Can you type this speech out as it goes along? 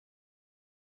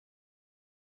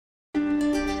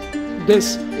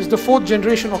This is the 4th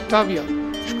generation Octavia,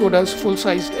 Skoda's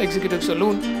full-sized executive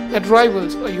saloon that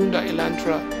rivals a Hyundai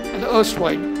Elantra and the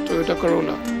erstwhile Toyota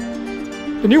Corolla.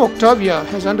 The new Octavia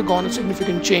has undergone a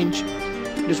significant change.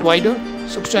 It is wider,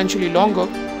 substantially longer,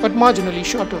 but marginally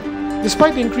shorter.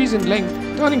 Despite the increase in length,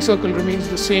 turning circle remains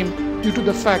the same due to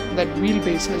the fact that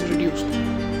wheelbase has reduced.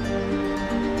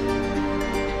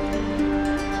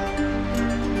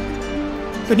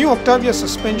 The new Octavia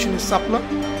suspension is suppler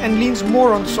and leans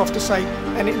more on the softer side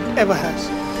than it ever has,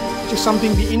 which is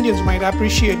something the Indians might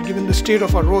appreciate given the state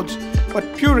of our roads, but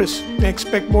purists may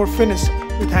expect more finesse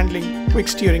with handling quick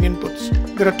steering inputs.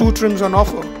 There are 2 trims on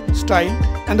offer, Style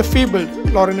and the fabled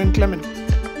Lauren and Clement.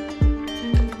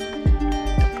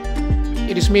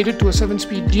 It is mated to a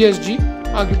 7-speed DSG,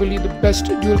 arguably the best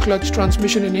dual-clutch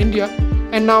transmission in India,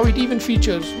 and now it even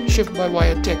features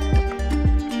shift-by-wire tech.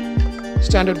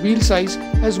 Standard wheel size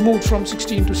has moved from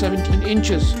 16 to 17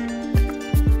 inches.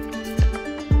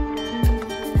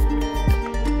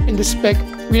 In this spec,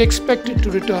 we expect it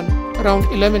to return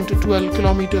around 11 to 12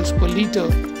 kilometers per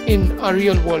litre in our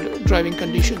real-world driving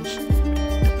conditions.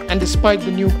 And despite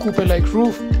the new coupe-like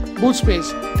roof, boot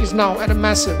space is now at a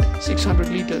massive 600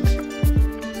 litres.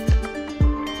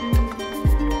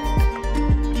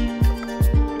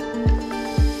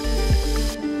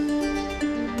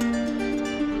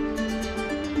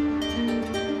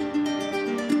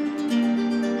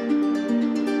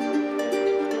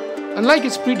 Unlike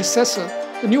its predecessor,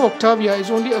 the new Octavia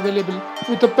is only available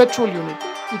with a petrol unit,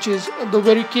 which is the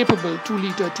very capable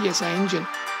 2-litre TSI engine.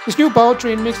 This new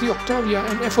powertrain makes the Octavia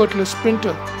an effortless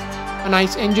sprinter. A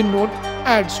nice engine note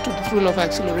adds to the thrill of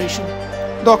acceleration.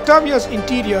 The Octavia's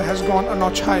interior has gone a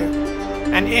notch higher.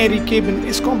 An airy cabin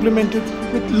is complemented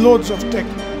with loads of tech.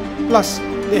 Plus,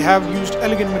 they have used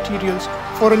elegant materials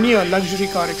for a near luxury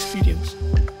car experience.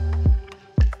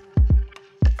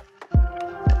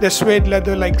 There's suede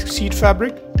leather-like seat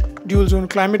fabric, dual-zone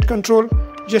climate control,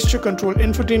 gesture control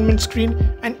infotainment screen,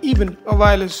 and even a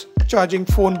wireless charging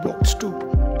phone box too.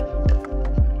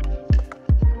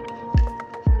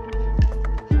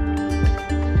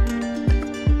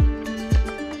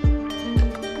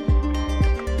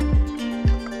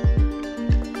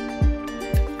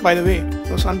 By the way,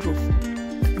 no sunroof.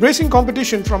 Bracing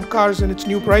competition from cars in its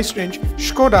new price range,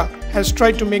 Skoda has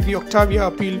tried to make the Octavia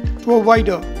appeal to a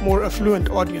wider, more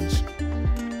affluent audience.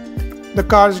 The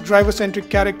car's driver-centric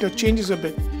character changes a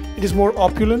bit. It is more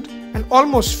opulent and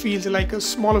almost feels like a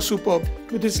smaller Superb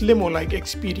with its limo-like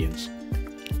experience.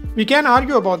 We can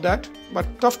argue about that,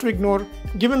 but tough to ignore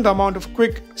given the amount of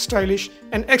quick, stylish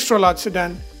and extra-large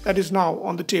sedan that is now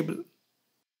on the table.